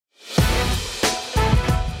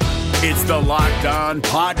It's the Locked On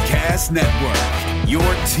Podcast Network, your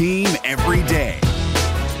team every day.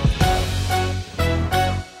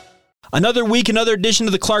 Another week, another edition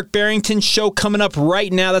of the Clark Barrington Show coming up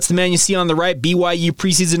right now. That's the man you see on the right, BYU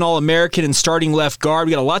preseason All-American and starting left guard.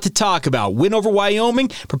 We got a lot to talk about. Win over Wyoming,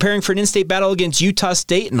 preparing for an in-state battle against Utah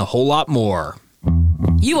State, and a whole lot more.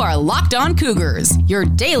 You are Locked On Cougars, your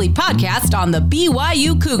daily podcast on the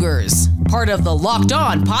BYU Cougars. Part of the Locked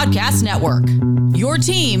On Podcast Network, your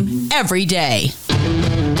team every day.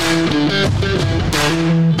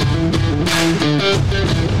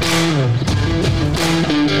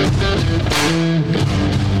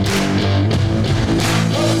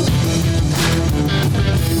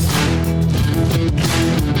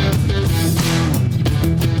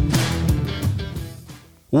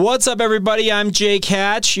 What's up, everybody? I'm Jake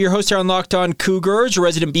Hatch, your host here on Locked On Cougars, your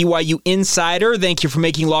resident BYU insider. Thank you for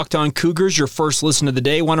making Locked On Cougars your first listen of the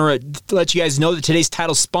day. I want to let you guys know that today's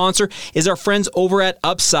title sponsor is our friends over at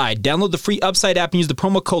Upside. Download the free Upside app and use the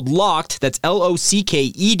promo code LOCKED, that's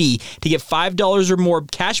LOCKED, to get $5 or more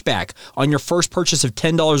cash back on your first purchase of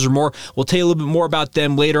 $10 or more. We'll tell you a little bit more about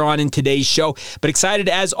them later on in today's show. But excited,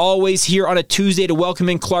 as always, here on a Tuesday to welcome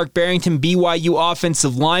in Clark Barrington, BYU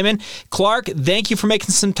offensive lineman. Clark, thank you for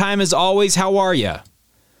making some time as always. How are you?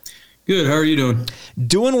 Good. How are you doing?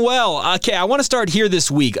 Doing well. Okay, I want to start here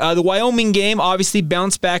this week. The Wyoming game obviously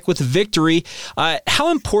bounced back with a victory.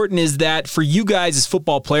 How important is that for you guys as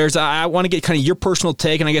football players? I want to get kind of your personal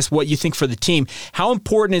take and I guess what you think for the team. How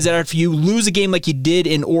important is that if you lose a game like you did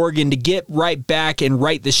in Oregon to get right back and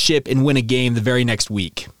right the ship and win a game the very next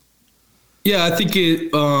week? Yeah, I think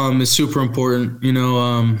it is super important.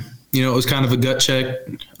 It was kind of a gut check,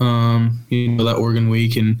 that Oregon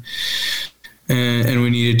week, and we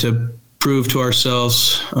needed to prove to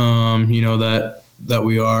ourselves, that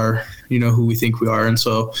we are, who we think we are, and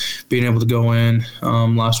so being able to go in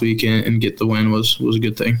last week and get the win was a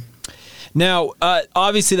good thing. Now,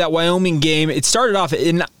 obviously, that Wyoming game, it started off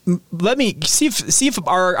in. Let me see if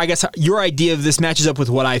your idea of this matches up with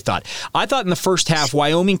what I thought. I thought in the first half,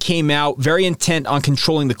 Wyoming came out very intent on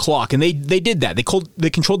controlling the clock, and they did that. They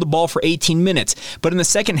controlled the ball for 18 minutes. But in the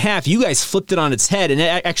second half, you guys flipped it on its head, and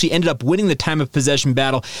it actually ended up winning the time of possession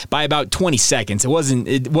battle by about 20 seconds. It wasn't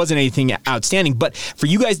anything outstanding, but for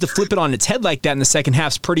you guys to flip it on its head like that in the second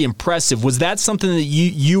half is pretty impressive. Was that something that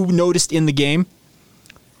you noticed in the game?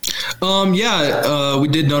 We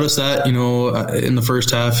did notice that, in the first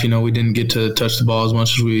half, we didn't get to touch the ball as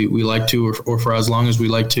much as we like to or for as long as we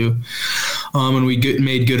like to. And we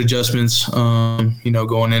made good adjustments,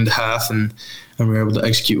 going into half and we were able to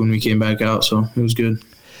execute when we came back out. So it was good.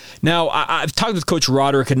 Now, I've talked with Coach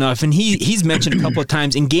Roderick enough, and he's mentioned a couple of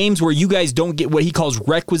times in games where you guys don't get what he calls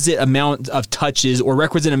requisite amount of touches or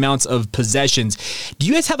requisite amounts of possessions. Do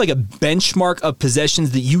you guys have like a benchmark of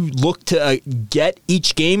possessions that you look to get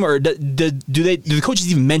each game, or do the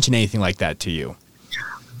coaches even mention anything like that to you?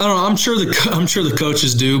 I don't know. I'm sure the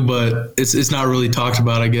coaches do, but it's not really talked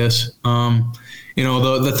about, I guess.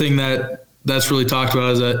 The thing that's really talked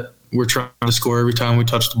about is that we're trying to score every time we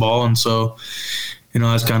touch the ball, and so.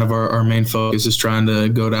 That's kind of our main focus is trying to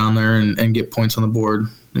go down there and get points on the board,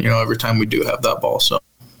 every time we do have that ball. So.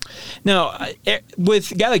 Now, with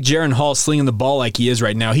a guy like Jaron Hall slinging the ball like he is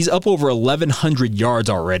right now, he's up over 1,100 yards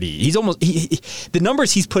already. He's the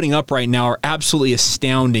numbers he's putting up right now are absolutely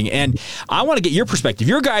astounding. And I want to get your perspective.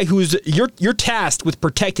 You're a guy who's you're tasked with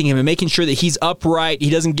protecting him and making sure that he's upright. He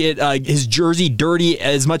doesn't get his jersey dirty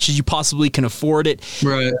as much as you possibly can afford it.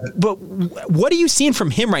 Right. But what are you seeing from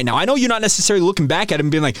him right now? I know you're not necessarily looking back at him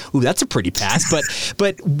and being like, "Ooh, that's a pretty pass."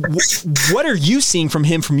 But what are you seeing from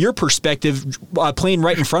him from your perspective, playing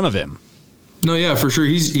right in front of him? No, yeah, for sure.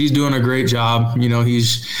 He's doing a great job.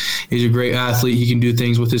 He's a great athlete. He can do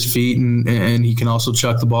things with his feet, and he can also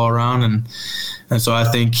chuck the ball around. And so I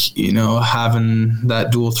think, having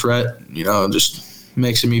that dual threat, just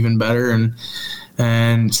makes him even better.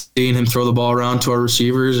 And seeing him throw the ball around to our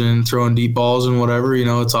receivers and throwing deep balls and whatever,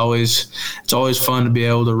 it's always fun to be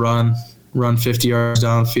able to run 50 yards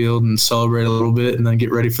downfield and celebrate a little bit and then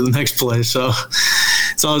get ready for the next play. So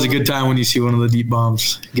it's always a good time when you see one of the deep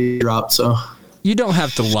bombs get dropped. So you don't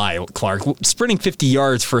have to lie, Clark. Sprinting 50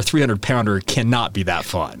 yards for a 300-pounder cannot be that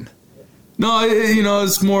fun. No,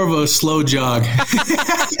 it's more of a slow jog.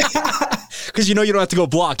 Because you don't have to go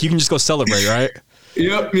block. You can just go celebrate, right?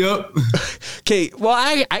 Yep. Okay, well,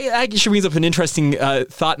 I actually brings up an interesting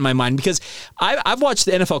thought in my mind because I've watched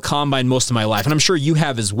the NFL Combine most of my life, and I'm sure you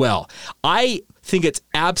have as well. I think it's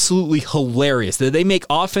absolutely hilarious that they make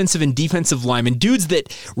offensive and defensive linemen, dudes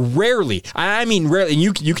that rarely, and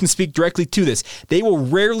you can speak directly to this, they will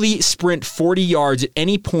rarely sprint 40 yards at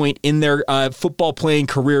any point in their football playing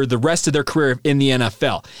career, the rest of their career in the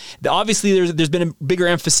NFL. Obviously, there's been a bigger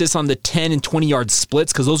emphasis on the 10 and 20-yard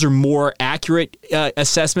splits because those are more accurate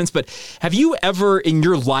assessments, but have you ever in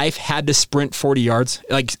your life had to sprint 40 yards,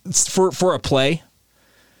 like for a play?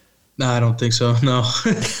 No, I don't think so, no.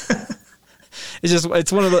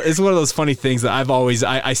 It's one of those funny things that I've always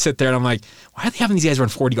I sit there and I'm like, why are they having these guys run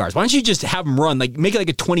 40 yards? Why don't you just have them run, like make it like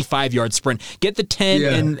a 25-yard sprint, get the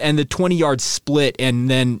 10 and the 20-yard split, and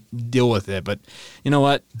then deal with it. But you know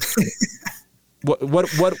what?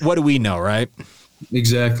 what do we know, right?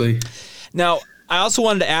 Exactly. Now, I also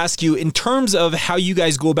wanted to ask you, in terms of how you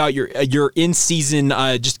guys go about your in-season,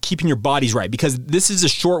 just keeping your bodies right, because this is a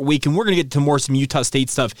short week, and we're going to get to some Utah State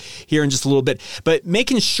stuff here in just a little bit, but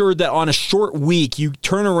making sure that on a short week, you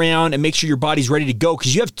turn around and make sure your body's ready to go,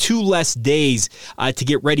 because you have 2 less days to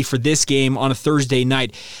get ready for this game on a Thursday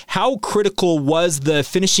night. How critical was the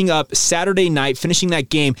finishing up Saturday night, finishing that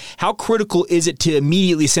game, how critical is it to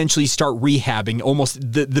immediately essentially start rehabbing almost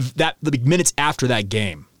the minutes after that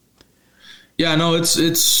game? Yeah, no,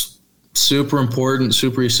 it's super important,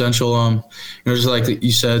 super essential. Just like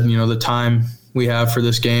you said, the time we have for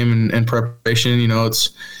this game and preparation,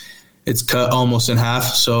 it's cut almost in half.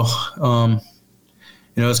 So,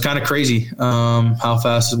 it's kind of crazy how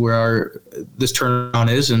fast this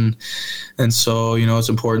turnaround is, and so it's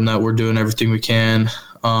important that we're doing everything we can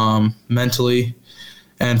mentally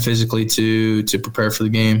and physically to prepare for the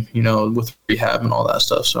game, with rehab and all that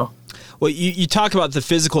stuff. So. Well, you talk about the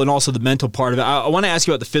physical and also the mental part of it. I want to ask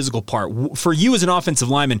you about the physical part. For you as an offensive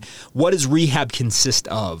lineman, what does rehab consist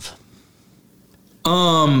of?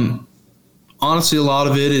 Honestly, a lot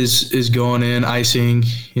of it is going in, icing,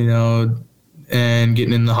 and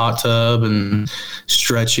getting in the hot tub and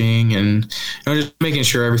stretching and just making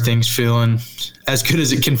sure everything's feeling as good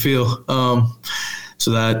as it can feel,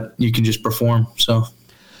 so that you can just perform. So.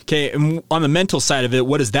 Okay, and on the mental side of it,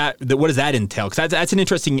 what does that entail? Because that's an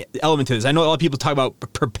interesting element to this. I know a lot of people talk about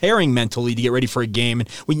preparing mentally to get ready for a game, and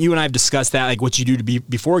when you and I have discussed that, like what you do to be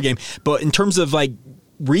before a game. But in terms of like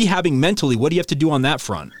rehabbing mentally, what do you have to do on that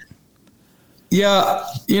front? Yeah,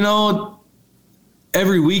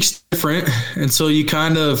 every week's different, and so you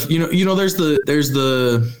kind of there's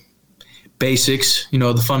the basics,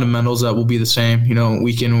 the fundamentals that will be the same,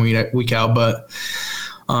 week in and week out, but.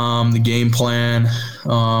 The game plan,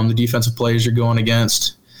 the defensive plays you're going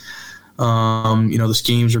against, the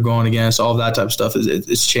schemes you're going against, all of that type of stuff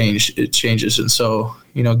it's changed. It changes. And so,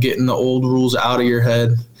 getting the old rules out of your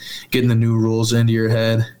head, getting the new rules into your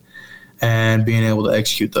head, and being able to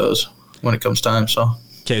execute those when it comes time. So.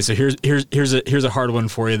 Okay, so here's a hard one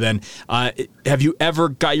for you then. Have you ever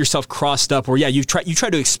got yourself crossed up where you tried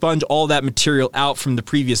to expunge all that material out from the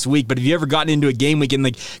previous week, but have you ever gotten into a game week and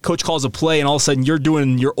like coach calls a play and all of a sudden you're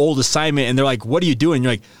doing your old assignment and they're like, "What are you doing?" And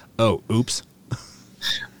you're like, "Oh, oops."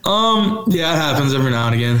 Yeah, it happens every now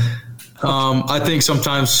and again. I think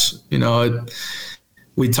sometimes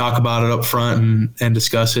we talk about it up front and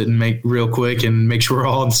discuss it and make real quick and make sure we're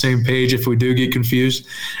all on the same page if we do get confused,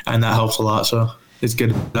 and that helps a lot. So. It's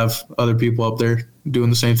good to have other people up there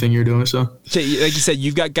doing the same thing you're doing. So, like you said,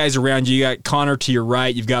 you've got guys around you. You got Connor to your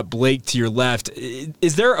right. You've got Blake to your left.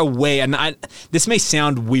 Is there a way? And this may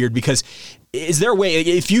sound weird because is there a way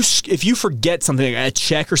if you forget something, a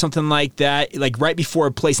check or something like that, like right before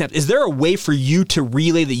a play snap? Is there a way for you to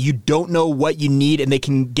relay that you don't know what you need and they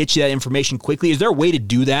can get you that information quickly? Is there a way to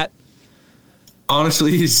do that?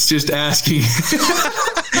 Honestly, it's just asking.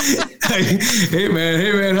 Hey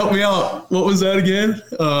man, help me out. What was that again?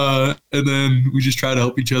 And then we just try to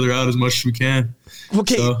help each other out as much as we can.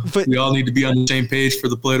 Okay, so but we all need to be on the same page for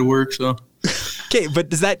the play to work. So, okay, but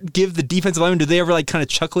does that give the defensive linemen? Do they ever like kind of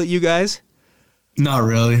chuckle at you guys? Not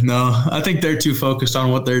really. No, I think they're too focused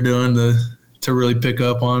on what they're doing to really pick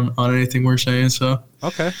up on anything we're saying. So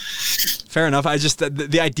okay. Fair enough. I just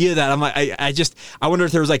the idea that I'm like I wonder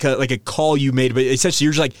if there was like a call you made, but essentially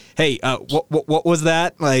you're just like, hey, what was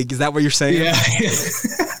that? Like, is that what you're saying? Yeah.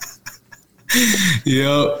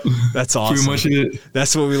 Yep. That's awesome. Pretty much it.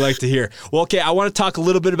 That's what we like to hear. Well, okay, I want to talk a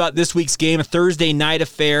little bit about this week's game, a Thursday night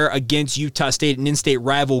affair against Utah State, an in-state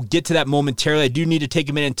rival. We'll get to that momentarily. I do need to take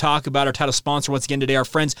a minute and talk about our title sponsor once again today, our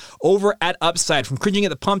friends over at Upside. From cringing at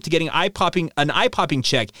the pump to getting an eye-popping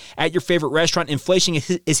check at your favorite restaurant, inflation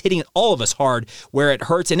is hitting all of us hard where it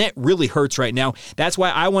hurts, and it really hurts right now. That's why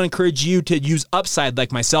I want to encourage you to use Upside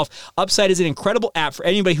like myself. Upside is an incredible app for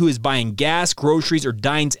anybody who is buying gas, groceries, or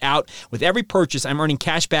dines out. With every every purchase, I'm earning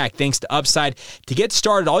cash back thanks to Upside. To get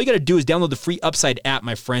started, all you got to do is download the free Upside app,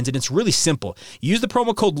 my friends, and it's really simple. Use the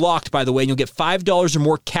promo code LOCKED, by the way, and you'll get $5 or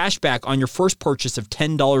more cash back on your first purchase of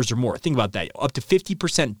 $10 or more. Think about that. Up to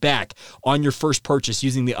 50% back on your first purchase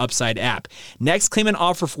using the Upside app. Next, claim an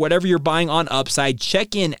offer for whatever you're buying on Upside.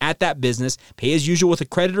 Check in at that business, pay as usual with a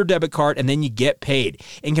credit or debit card, and then you get paid.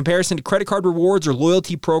 In comparison to credit card rewards or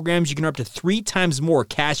loyalty programs, you can earn up to 3 times more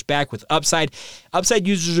cash back with Upside. Upside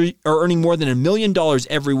users are earning more than $1 million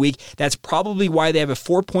every week. That's probably why they have a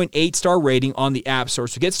 4.8 star rating on the App Store.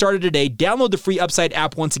 So get started today. Download the free Upside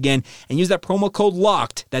app once again and use that promo code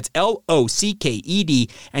LOCKED. That's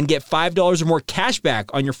LOCKED and get $5 or more cash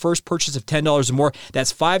back on your first purchase of $10 or more.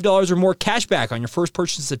 That's $5 or more cash back on your first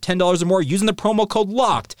purchase of $10 or more using the promo code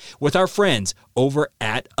LOCKED with our friends over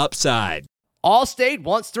at Upside. Allstate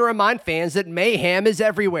wants to remind fans that mayhem is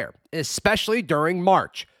everywhere, especially during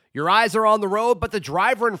March. Your eyes are on the road, but the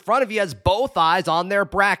driver in front of you has both eyes on their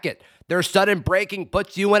bracket. Their sudden braking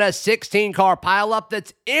puts you in a 16-car pileup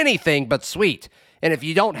that's anything but sweet. And if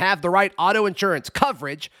you don't have the right auto insurance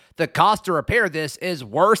coverage, the cost to repair this is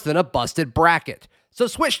worse than a busted bracket. So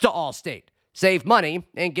switch to Allstate, save money,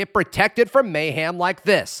 and get protected from mayhem like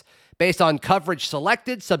this. Based on coverage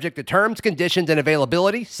selected, subject to terms, conditions, and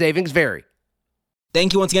availability, savings vary.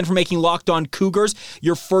 Thank you once again for making Locked On Cougars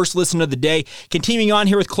your first listen of the day. Continuing on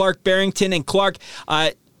here with Clark Barrington. And Clark,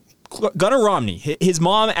 Gunnar Romney, his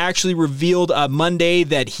mom actually revealed Monday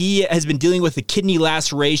that he has been dealing with a kidney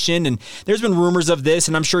laceration, and there's been rumors of this,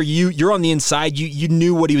 and I'm sure you're on the inside. You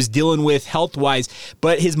knew what he was dealing with health-wise,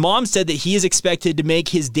 but his mom said that he is expected to make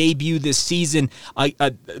his debut this season,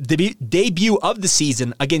 the debut of the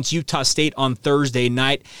season against Utah State on Thursday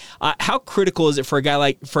night. How critical is it for a guy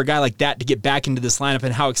like that to get back into this lineup,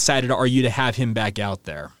 and how excited are you to have him back out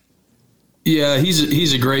there? Yeah,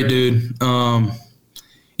 he's a great dude.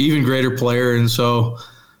 Even greater player, and so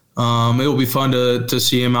it will be fun to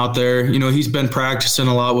see him out there. You know, he's been practicing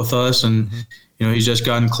a lot with us, and you know, he's just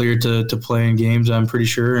gotten cleared to play in games, I'm pretty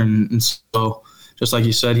sure, and so just like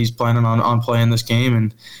you said, he's planning on playing this game,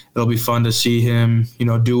 and it'll be fun to see him, you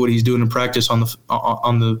know, do what he's doing in practice on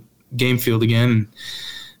the game field again,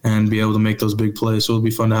 and be able to make those big plays. So it'll be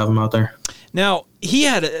fun to have him out there. Now, he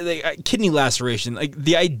had a kidney laceration. Like,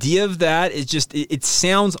 the idea of that is just, it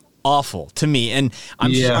sounds awful to me, and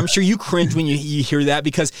I'm sure you cringe when you hear that,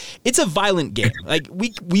 because it's a violent game. Like,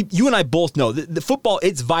 you and I both know the football,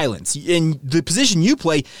 it's violence. In the position you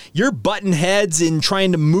play, you're butting heads and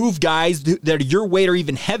trying to move guys that are your weight or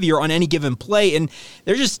even heavier on any given play, and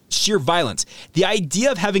they're just sheer violence. The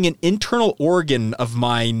idea of having an internal organ of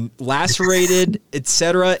mine lacerated,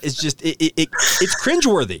 etc., is just it's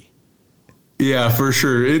cringeworthy. Yeah, for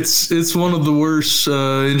sure. It's one of the worst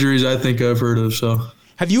injuries I think I've heard of. So.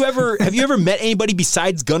 Have you ever met anybody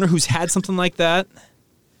besides Gunnar who's had something like that?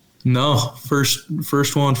 No, first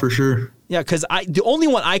one for sure. Yeah, because the only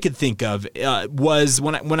one I could think of was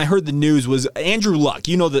when I heard the news was Andrew Luck.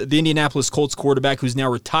 You know, the Indianapolis Colts quarterback who's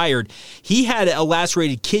now retired. He had a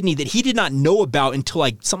lacerated kidney that he did not know about until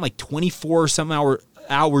something like 24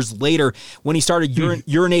 hours later, when he started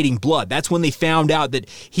urinating blood. That's when they found out that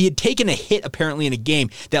he had taken a hit apparently in a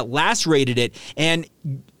game that lacerated it. And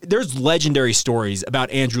there's legendary stories about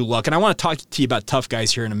Andrew Luck, and I want to talk to you about tough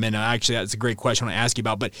guys here in a minute. Actually, that's a great question I want to ask you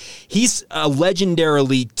about, but he's a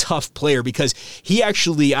legendarily tough player because he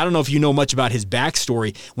actually, I don't know if you know much about his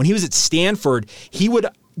backstory. When he was at Stanford, he would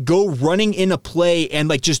go running in a play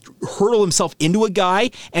and just hurtle himself into a guy,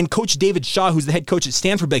 and Coach David Shaw, who's the head coach at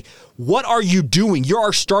Stanford, be like, "What are you doing? You're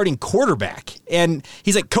our starting quarterback." And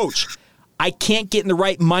he's like, "Coach, I can't get in the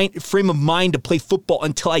right frame of mind to play football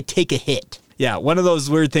until I take a hit." Yeah, one of those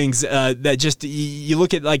weird things that just, you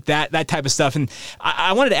look at that type of stuff. And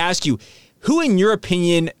I wanted to ask you, who, in your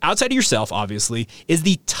opinion, outside of yourself, obviously, is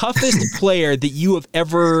the toughest player that you have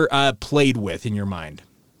ever played with in your mind?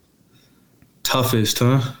 Toughest,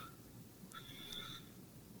 huh?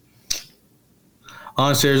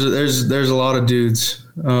 Honestly, there's a lot of dudes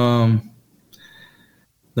that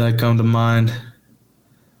come to mind.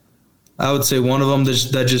 I would say one of them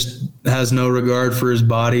that just has no regard for his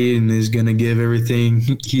body and is going to give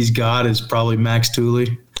everything he's got is probably Max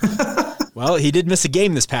Tooley. Well, he did miss a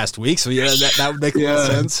game this past week, so yeah, that would make a lot of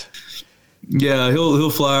sense. Yeah,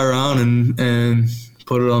 he'll fly around and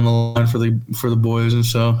put it on the line for the boys, and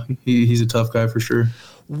so he's a tough guy for sure.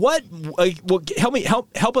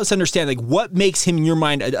 Help us understand, what makes him in your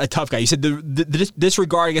mind a tough guy? You said the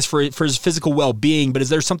disregard, I guess, for his physical well-being, but is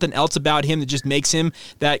there something else about him that just makes him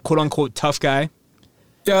that quote-unquote tough guy?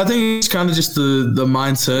 Yeah, I think it's kind of just the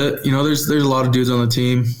mindset. You know, there's a lot of dudes on the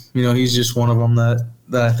team. You know, he's just one of them that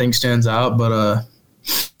I think stands out. But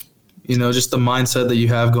just the mindset that you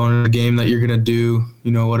have going into the game that you're going to do,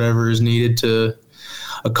 whatever is needed to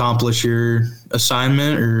accomplish your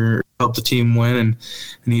assignment or help the team win.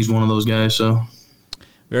 And he's one of those guys. So.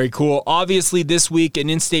 Very cool. Obviously, this week, an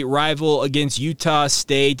in-state rival against Utah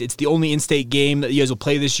State. It's the only in-state game that you guys will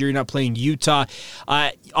play this year. You're not playing Utah.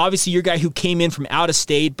 Obviously, you're a guy who came in from out of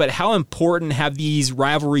state, but how important have these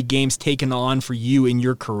rivalry games taken on for you in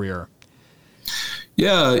your career?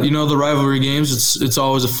 Yeah, the rivalry games, it's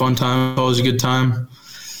always a fun time, always a good time.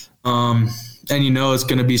 And it's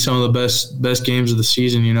going to be some of the best games of the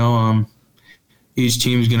season, each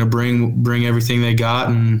team's going to bring everything they got,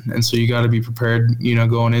 and so you got to be prepared,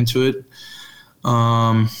 going into it,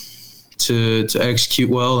 to execute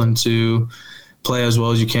well and to play as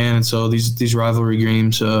well as you can. And so these rivalry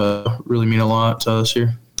games really mean a lot to us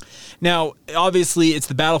here. Now, obviously, it's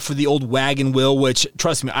the battle for the old wagon wheel, which,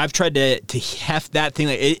 trust me, I've tried to heft that thing.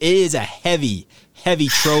 It is a heavy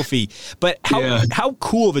trophy. But how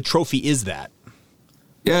cool of a trophy is that?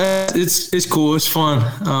 Yeah, it's cool. It's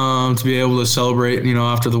fun to be able to celebrate,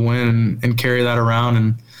 after the win and carry that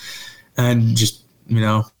around and just,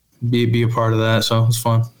 be a part of that. So it's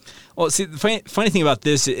fun. Well, see, the funny thing about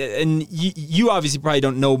this, and you obviously probably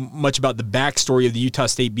don't know much about the backstory of the Utah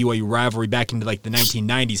State-BYU rivalry back into like the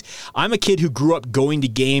 1990s. I'm a kid who grew up going to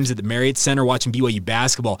games at the Marriott Center watching BYU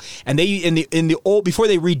basketball, and they in the old, before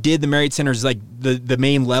they redid the Marriott Center's like the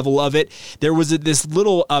main level of it, there was this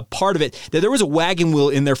little part of it that there was a wagon wheel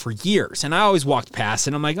in there for years, and I always walked past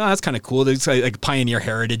it and I'm like, oh, that's kind of cool. It's like a Pioneer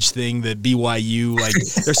Heritage thing, the BYU, like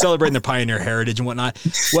they're celebrating their Pioneer Heritage and whatnot.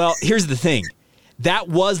 Well, here's the thing. That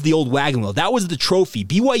was the old wagon wheel. That was the trophy.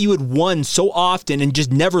 BYU had won so often and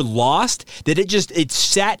just never lost that it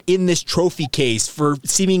sat in this trophy case for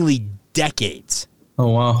seemingly decades. Oh,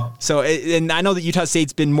 wow. So, and I know that Utah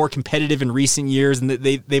State's been more competitive in recent years, and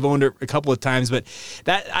they've owned it a couple of times, but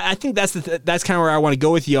I think that's kind of where I want to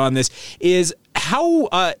go with you on this, is how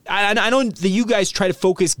I know that you guys try to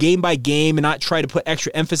focus game by game and not try to put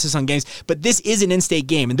extra emphasis on games, but this is an in-state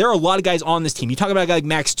game, and there are a lot of guys on this team. You talk about a guy like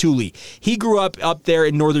Max Tooley. He grew up there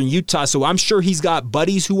in northern Utah, so I'm sure he's got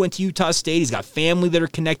buddies who went to Utah State. He's got family that are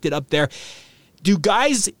connected up there. Do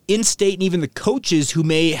guys in state and even the coaches who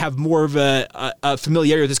may have more of a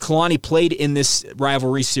familiarity with this, Kalani played in this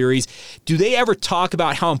rivalry series, do they ever talk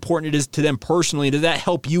about how important it is to them personally? Does that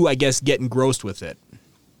help you, I guess, get engrossed with it?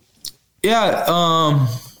 Yeah,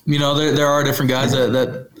 there are different guys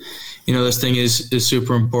that this thing is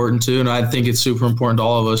super important to, and I think it's super important to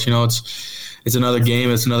all of us. It's another game,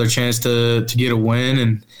 it's another chance to get a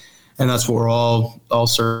win, and that's what we're all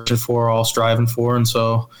searching for, all striving for, and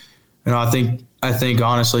so I think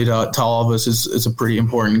honestly to all of us it's a pretty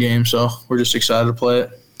important game, so we're just excited to play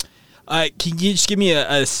it. Can you just give me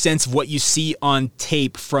a sense of what you see on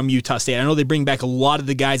tape from Utah State? I know they bring back a lot of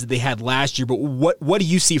the guys that they had last year, but what do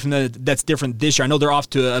you see from them that's different this year? I know they're off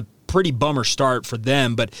to a pretty bummer start for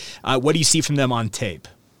them, but what do you see from them on tape?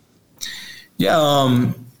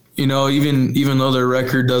 Yeah, even though their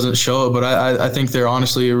record doesn't show it, but I think they're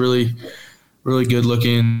honestly a really, really good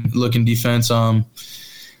looking defense.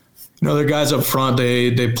 Their guys up front,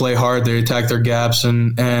 they play hard, they attack their gaps,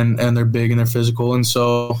 and they're big and they're physical. And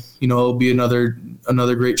so, it'll be another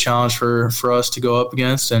great challenge for us to go up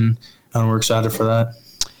against, and we're excited for that.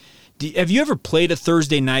 Have you ever played a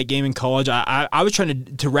Thursday night game in college? I was trying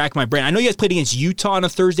to rack my brain. I know you guys played against Utah on a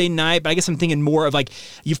Thursday night, but I guess I'm thinking more of like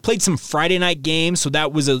you've played some Friday night games, so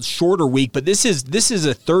that was a shorter week, but this is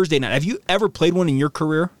a Thursday night. Have you ever played one in your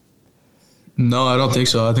career? No, I don't think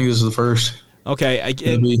so. I think this is the first. Okay,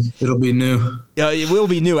 it'll be new. It will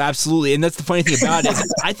be new, absolutely. And that's the funny thing about it.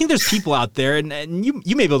 Is I think there's people out there, and you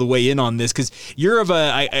may be able to weigh in on this because you're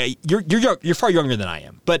far younger than I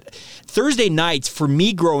am. But Thursday nights for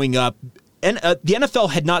me growing up, and the NFL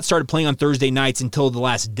had not started playing on Thursday nights until the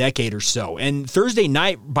last decade or so. And Thursday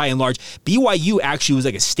night, by and large, BYU actually was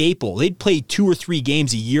like a staple. They'd play 2 or 3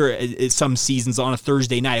 games a year at some seasons on a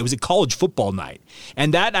Thursday night. It was a college football night.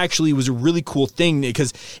 And that actually was a really cool thing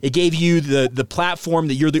because it gave you the platform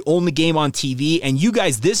that you're the only game on TV. And you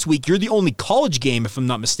guys this week, you're the only college game, if I'm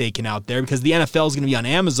not mistaken, out there because the NFL is going to be on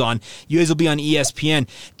Amazon. You guys will be on ESPN.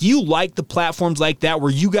 Do you like the platforms like that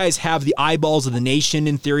where you guys have the eyeballs of the nation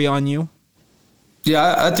in theory on you?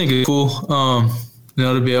 Yeah, I think it's cool,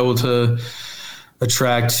 to be able to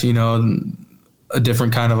attract, a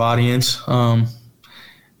different kind of audience. All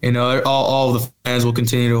of the fans will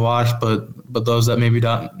continue to watch, but those that maybe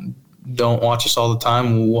don't watch us all the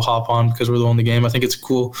time will hop on because we're the only game. I think it's a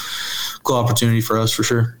cool opportunity for us for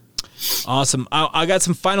sure. Awesome. I got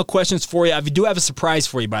some final questions for you. I do have a surprise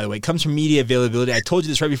for you, by the way. It comes from media availability. I told you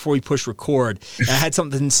this right before we pushed record. And I had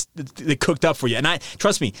something that cooked up for you. And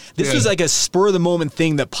trust me, this was like a spur-of-the-moment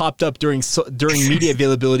thing that popped up during media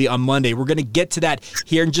availability on Monday. We're going to get to that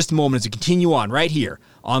here in just a moment as we continue on right here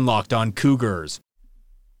on Locked On Cougars.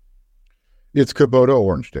 It's Kubota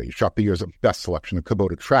Orange Day. Shop the year's best selection of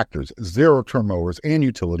Kubota tractors, zero-turn mowers, and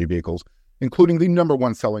utility vehicles, including the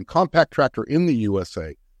 #1 selling compact tractor in the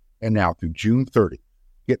USA. And now through June 30,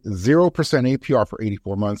 get 0% APR for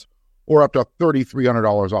 84 months or up to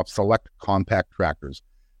 $3,300 off select compact tractors.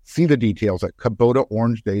 See the details at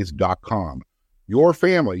KubotaOrangeDays.com. Your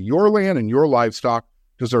family, your land, and your livestock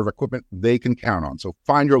deserve equipment they can count on. So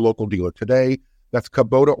find your local dealer today. That's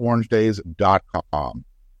KubotaOrangeDays.com.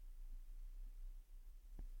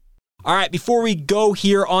 All right, before we go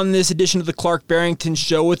here on this edition of the Clark Barrington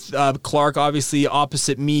Show with Clark, obviously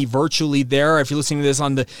opposite me virtually there. If you're listening to this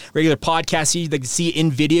on the regular podcast, you'd like to see it in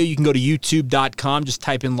video, you can go to youtube.com, just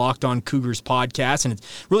type in Locked On Cougars Podcast, and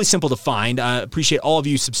it's really simple to find. Appreciate all of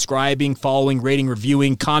you subscribing, following, rating,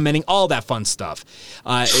 reviewing, commenting, all that fun stuff.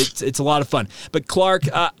 It's a lot of fun. But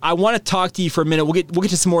Clark, I want to talk to you for a minute. We'll get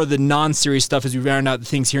to some more of the non-serious stuff as we round out the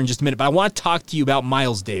things here in just a minute, but I want to talk to you about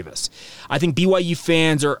Miles Davis. I think BYU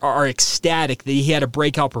fans are ecstatic that he had a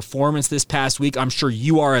breakout performance this past week. I'm sure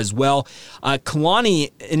you are as well.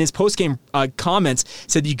 Kalani, in his postgame comments,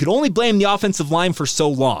 said you could only blame the offensive line for so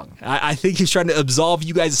long. I think he's trying to absolve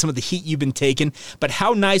you guys of some of the heat you've been taking, but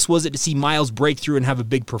how nice was it to see Miles break through and have a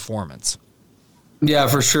big performance? Yeah,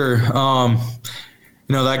 for sure.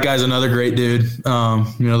 That guy's another great dude.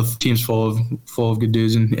 The team's full of good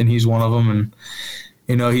dudes, and he's one of them.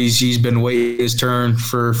 And he's been waiting his turn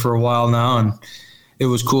for a while now, and it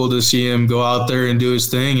was cool to see him go out there and do his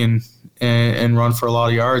thing and run for a lot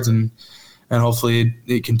of yards, and hopefully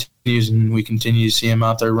it continues and we continue to see him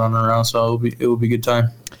out there running around. So it will be a good time.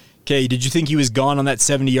 Okay, did you think he was gone on that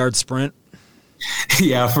 70-yard sprint?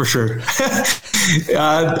 Yeah, for sure. I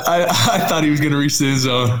thought he was going to reach the end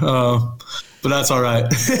zone, but that's all right.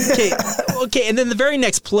 Okay, and then the very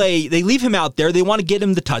next play, they leave him out there. They want to get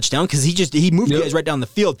him the touchdown because he moved you guys right down the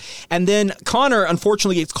field. And then Connor,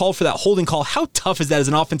 unfortunately, gets called for that holding call. How tough is that as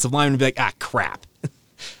an offensive lineman to be like, crap?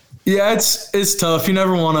 Yeah, it's tough. You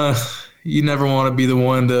never want to be the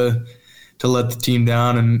one to let the team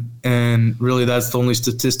down, and really that's the only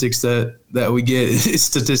statistics that we get. It's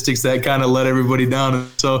statistics that kind of let everybody down. And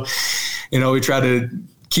so, we try to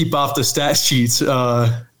keep off the stat sheets.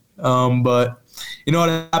 But you know what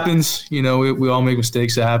happens? We all make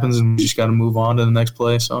mistakes. It happens, and we just got to move on to the next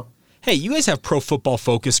play. So, hey, you guys have Pro Football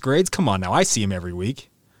Focus grades. Come on now, I see them every week.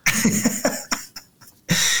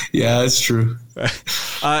 Yeah, that's true.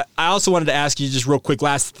 I also wanted to ask you just real quick.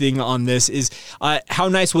 Last thing on this is how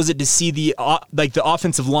nice was it to see the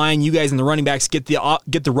offensive line, you guys and the running backs get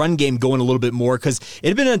the run game going a little bit more, because it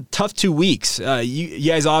had been a tough 2 weeks.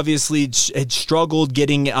 You guys obviously had struggled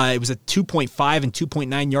getting it was a 2.5 and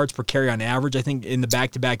 2.9 yards per carry on average, I think, in the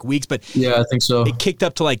back-to-back weeks. But yeah, I think so. It kicked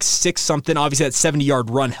up to like 6 something. Obviously, that 70-yard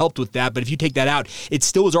run helped with that. But if you take that out, it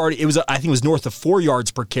still was I think it was north of 4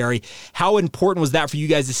 yards per carry. How important was that for you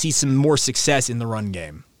guys to see some more success in the run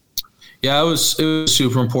game? Yeah, it was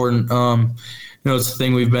super important. It's the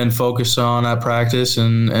thing we've been focused on at practice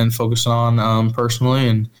and focused on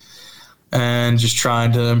personally, and just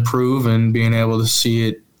trying to improve and being able to see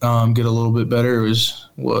it get a little bit better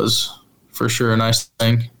was for sure a nice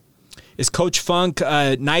thing. Is Coach Funk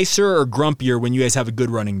nicer or grumpier when you guys have a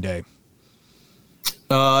good running day?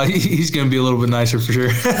 He's going to be a little bit nicer for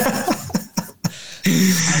sure.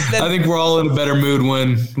 I think we're all in a better mood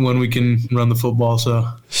when we can run the football. So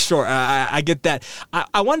sure, I get that.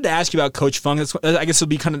 I wanted to ask you about Coach Funk. I guess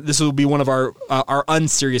this will be one of our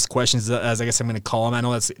unserious questions, as I guess I'm going to call him. I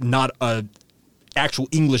know that's not a actual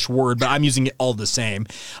English word, but I'm using it all the same.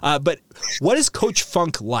 But what is Coach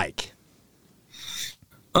Funk like?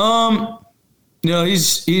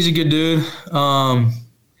 He's a good dude.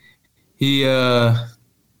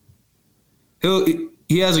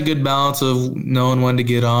 He has a good balance of knowing when to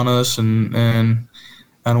get on us and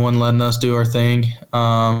when letting us do our thing.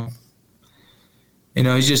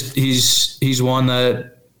 He's one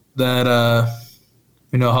that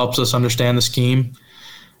helps us understand the scheme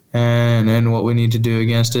and what we need to do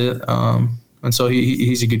against it. And so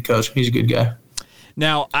he's a good coach. He's a good guy.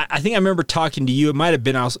 Now, I think I remember talking to you. It might have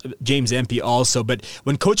been James Empey also, but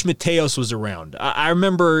when Coach Mateos was around, I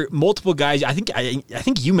remember multiple guys. I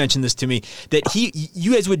think you mentioned this to me, that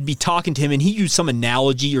you guys would be talking to him and he used some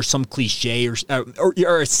analogy or some cliche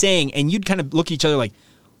or a saying, and you'd kind of look at each other like,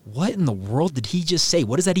 "What in the world did he just say?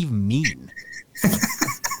 What does that even mean?"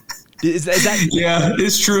 Is that? Yeah,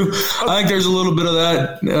 it's true. I think there's a little bit of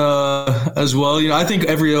that as well. I think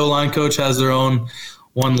every O-line coach has their own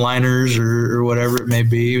one-liners or whatever it may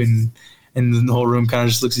be, and the whole room kind of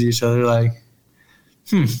just looks at each other like,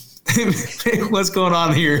 what's going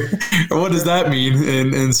on here? Or what does that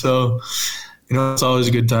mean? And so, it's always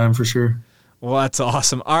a good time for sure. Well, that's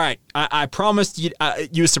awesome. All right. I promised you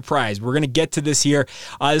a surprise. We're going to get to this here.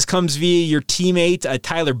 This comes via your teammate,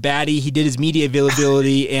 Tyler Batty. He did his media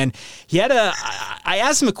availability, and he had I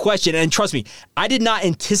asked him a question, and trust me, I did not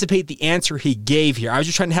anticipate the answer he gave here. I was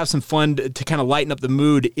just trying to have some fun to kind of lighten up the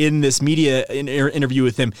mood in this media interview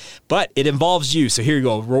with him, but it involves you. So here you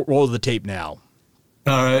go. Roll the tape now.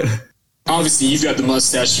 All right. Obviously, you've got the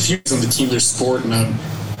mustache. If you guys on the team, they're sporting them.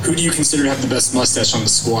 Who do you consider to have the best mustache on the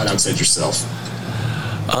squad outside yourself?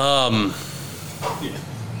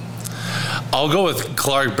 I'll go with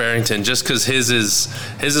Clark Barrington just because his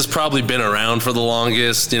has probably been around for the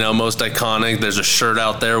longest, most iconic. There's a shirt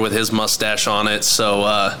out there with his mustache on it. So,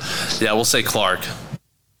 we'll say Clark.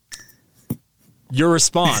 Your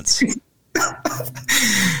response.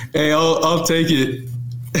 Hey, I'll take it.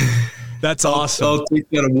 That's awesome. I'll take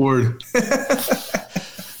that award.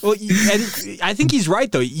 Well, and I think he's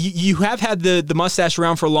right though. You have had the mustache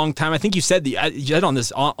around for a long time. I think you said on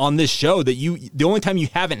this show that the only time you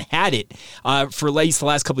haven't had it for at least the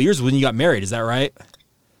last couple of years was when you got married. Is that right?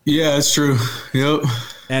 Yeah, that's true. Yep.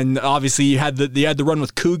 And obviously you had the run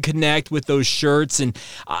with Coug Connect with those shirts, and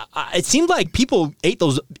it seemed like people ate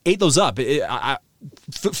those up.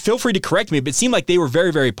 Feel free to correct me, but it seemed like they were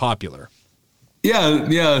very, very popular.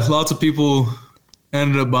 Yeah. Lots of people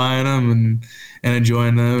ended up buying them and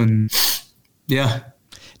enjoying them, and yeah.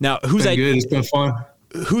 Now, whose idea? It's been fun.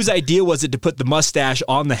 Whose idea was it to put the mustache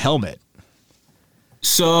on the helmet?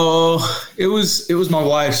 So it was my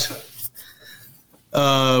wife's.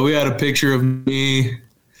 We had a picture of me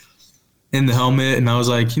in the helmet, and I was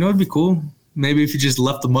like, it'd be cool. Maybe if you just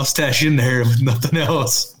left the mustache in there with nothing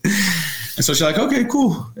else. And so she's like, okay,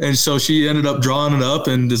 cool. And so she ended up drawing it up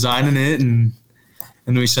and designing it, and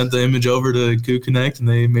we sent the image over to Coug Connect, and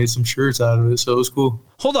they made some shirts out of it, so it was cool.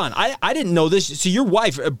 Hold on. I didn't know this. So your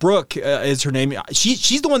wife, Brooke is her name.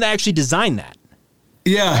 She's the one that actually designed that.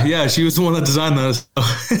 Yeah, she was the one that designed those.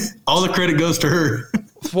 All the credit goes to her.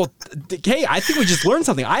 Well, hey, I think we just learned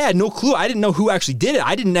something. I had no clue. I didn't know who actually did it.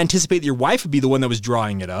 I didn't anticipate that your wife would be the one that was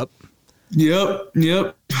drawing it up.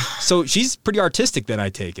 Yep. So she's pretty artistic then, I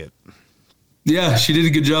take it. Yeah, she did a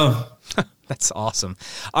good job. That's awesome.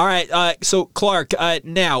 All right, so Clark,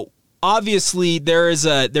 now obviously there's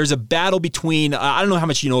a battle between I don't know how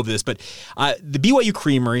much you know of this, but the BYU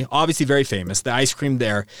Creamery, obviously very famous, the ice cream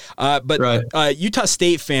there. But right. Utah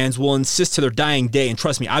State fans will insist to their dying day, and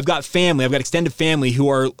trust me, I've got extended family who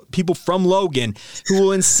are people from Logan who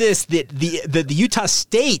will insist that the Utah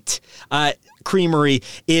State Creamery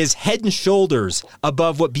is head and shoulders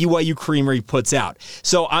above what BYU Creamery puts out.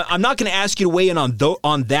 So I'm not going to ask you to weigh in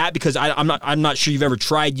on that because I'm not sure you've ever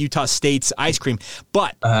tried Utah State's ice cream,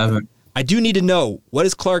 but I haven't. I do need to know, what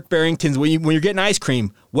is Clark Barrington's when you're getting ice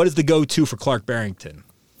cream? What is the go-to for Clark Barrington?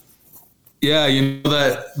 Yeah,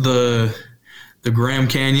 that the Graham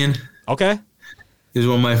Canyon. Okay, is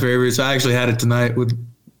one of my favorites. I actually had it tonight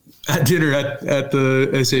at dinner at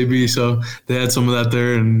the SAB, so they had some of that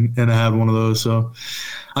there, and I had one of those. So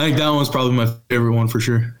I think that one's probably my favorite one for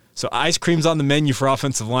sure. So ice cream's on the menu for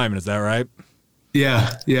offensive linemen, is that right?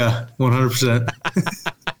 Yeah, 100%.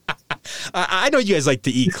 I know you guys like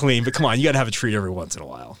to eat clean, but come on, you got to have a treat every once in a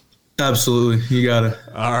while. Absolutely. You got it.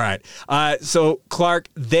 All right. So, Clark,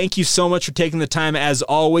 thank you so much for taking the time. As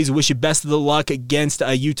always, wish you best of the luck against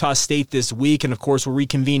Utah State this week. And, of course, we'll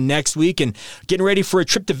reconvene next week and getting ready for a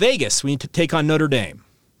trip to Vegas. We need to take on Notre Dame.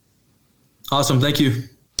 Awesome. Thank you.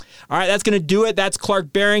 All right, that's going to do it. That's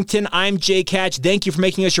Clark Barrington. I'm Jake Hatch. Thank you for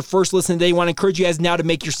making us your first listen today. I want to encourage you guys now to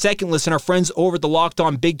make your second listen. Our friends over at the Locked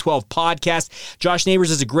On Big 12 podcast. Josh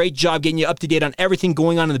Neighbors does a great job getting you up to date on everything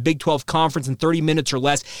going on in the Big 12 conference in 30 minutes or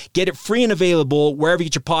less. Get it free and available wherever you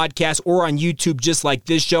get your podcast or on YouTube, just like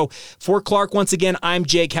this show. For Clark, once again, I'm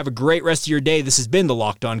Jake. Have a great rest of your day. This has been the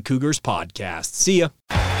Locked On Cougars podcast. See ya.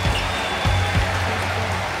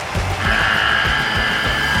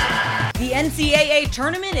 The NCAA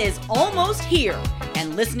tournament is almost here,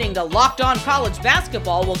 and listening to Locked On College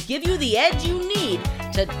Basketball will give you the edge you need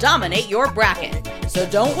to dominate your bracket. So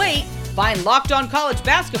don't wait. Find Locked On College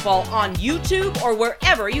Basketball on YouTube or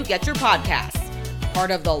wherever you get your podcasts.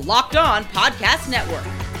 Part of the Locked On Podcast Network.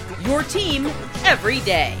 Your team every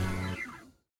day.